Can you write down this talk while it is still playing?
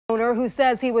Owner who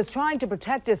says he was trying to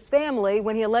protect his family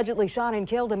when he allegedly shot and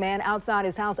killed a man outside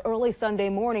his house early Sunday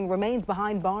morning remains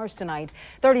behind bars tonight.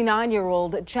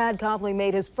 39-year-old Chad Copley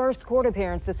made his first court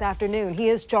appearance this afternoon. He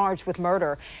is charged with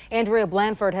murder. Andrea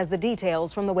Blanford has the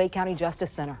details from the Wake County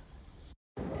Justice Center.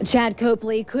 Chad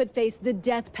Copley could face the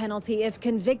death penalty if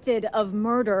convicted of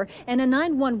murder. In a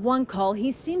 911 call,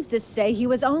 he seems to say he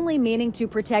was only meaning to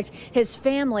protect his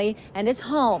family and his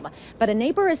home. But a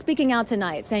neighbor is speaking out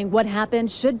tonight, saying what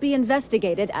happened should be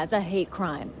investigated as a hate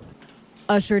crime.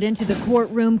 Ushered into the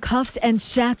courtroom, cuffed and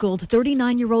shackled,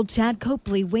 39-year-old Chad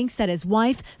Copley winks at his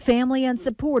wife, family, and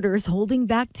supporters, holding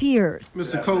back tears.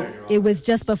 Mr. Copley. It was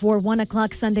just before 1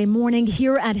 o'clock Sunday morning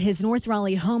here at his North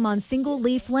Raleigh home on Single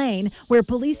Leaf Lane, where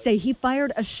police say he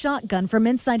fired a shotgun from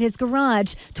inside his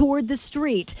garage toward the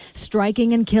street,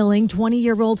 striking and killing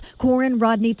 20-year-old Corin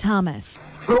Rodney Thomas.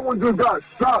 Someone just got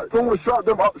shot. Someone shot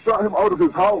him out of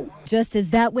his house. Just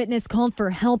as that witness called for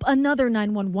help, another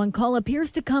 911 call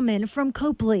appears to come in from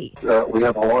Copley. We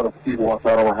have a lot of people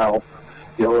outside our house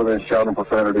yelling and shouting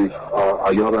profanity. I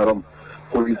yelled at them,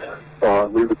 please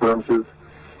leave the premises.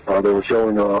 They were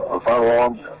showing a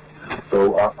firearm,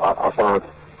 so I fired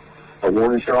a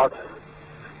warning shot,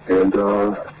 and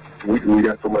we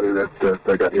got somebody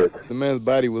that got hit. The man's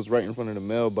body was right in front of the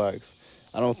mailbox.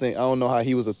 I don't know how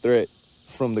he was a threat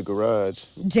from the garage.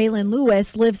 Jalen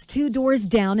Lewis lives 2 doors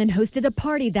down and hosted a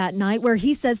party that night where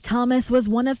he says Thomas was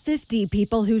one of 50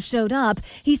 people who showed up.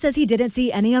 He says he didn't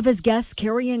see any of his guests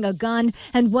carrying a gun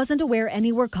and wasn't aware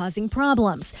any were causing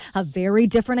problems. A very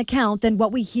different account than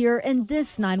what we hear in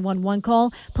this 911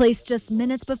 call placed just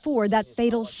minutes before that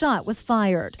fatal shot was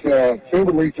fired.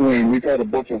 Single Leaf Lane, we've had a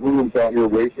bunch of hoodlums out here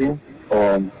racing.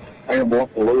 I am more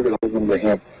alerted. I was going to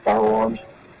have firearms,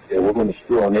 and we're going to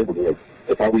screw our neighborhood.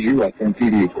 If I were you, I'd send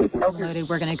PD.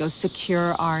 We're going to go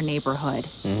secure our neighborhood.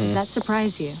 Does that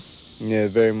surprise you? Yeah,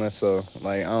 very much so.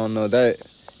 Like, I don't know, it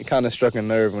kind of struck a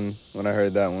nerve when I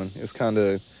heard that one. It's kind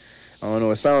of, I don't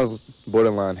know, it sounds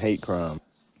borderline hate crime.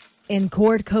 In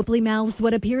court, Copley mouths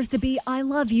what appears to be "I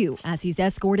love you" as he's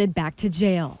escorted back to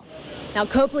jail. Now,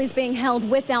 Copley's being held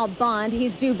without bond.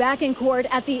 He's due back in court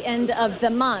at the end of the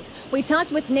month. We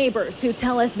talked with neighbors who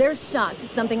tell us they're shocked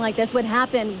something like this would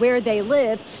happen where they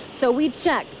live. So we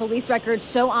checked. Police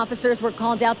records show officers were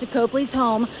called out to Copley's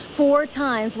home 4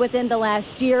 times within the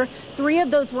last year. 3 of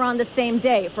those were on the same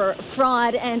day for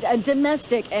fraud and a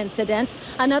domestic incident.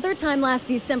 Another time last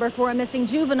December for a missing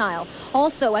juvenile.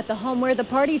 Also at the home where the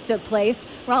party took place,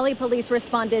 Raleigh police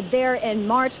responded there in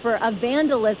March for a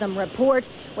vandalism report,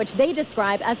 which they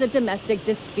describe as a domestic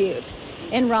dispute.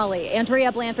 In Raleigh,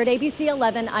 Andrea Blanford, ABC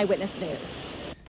 11 Eyewitness News.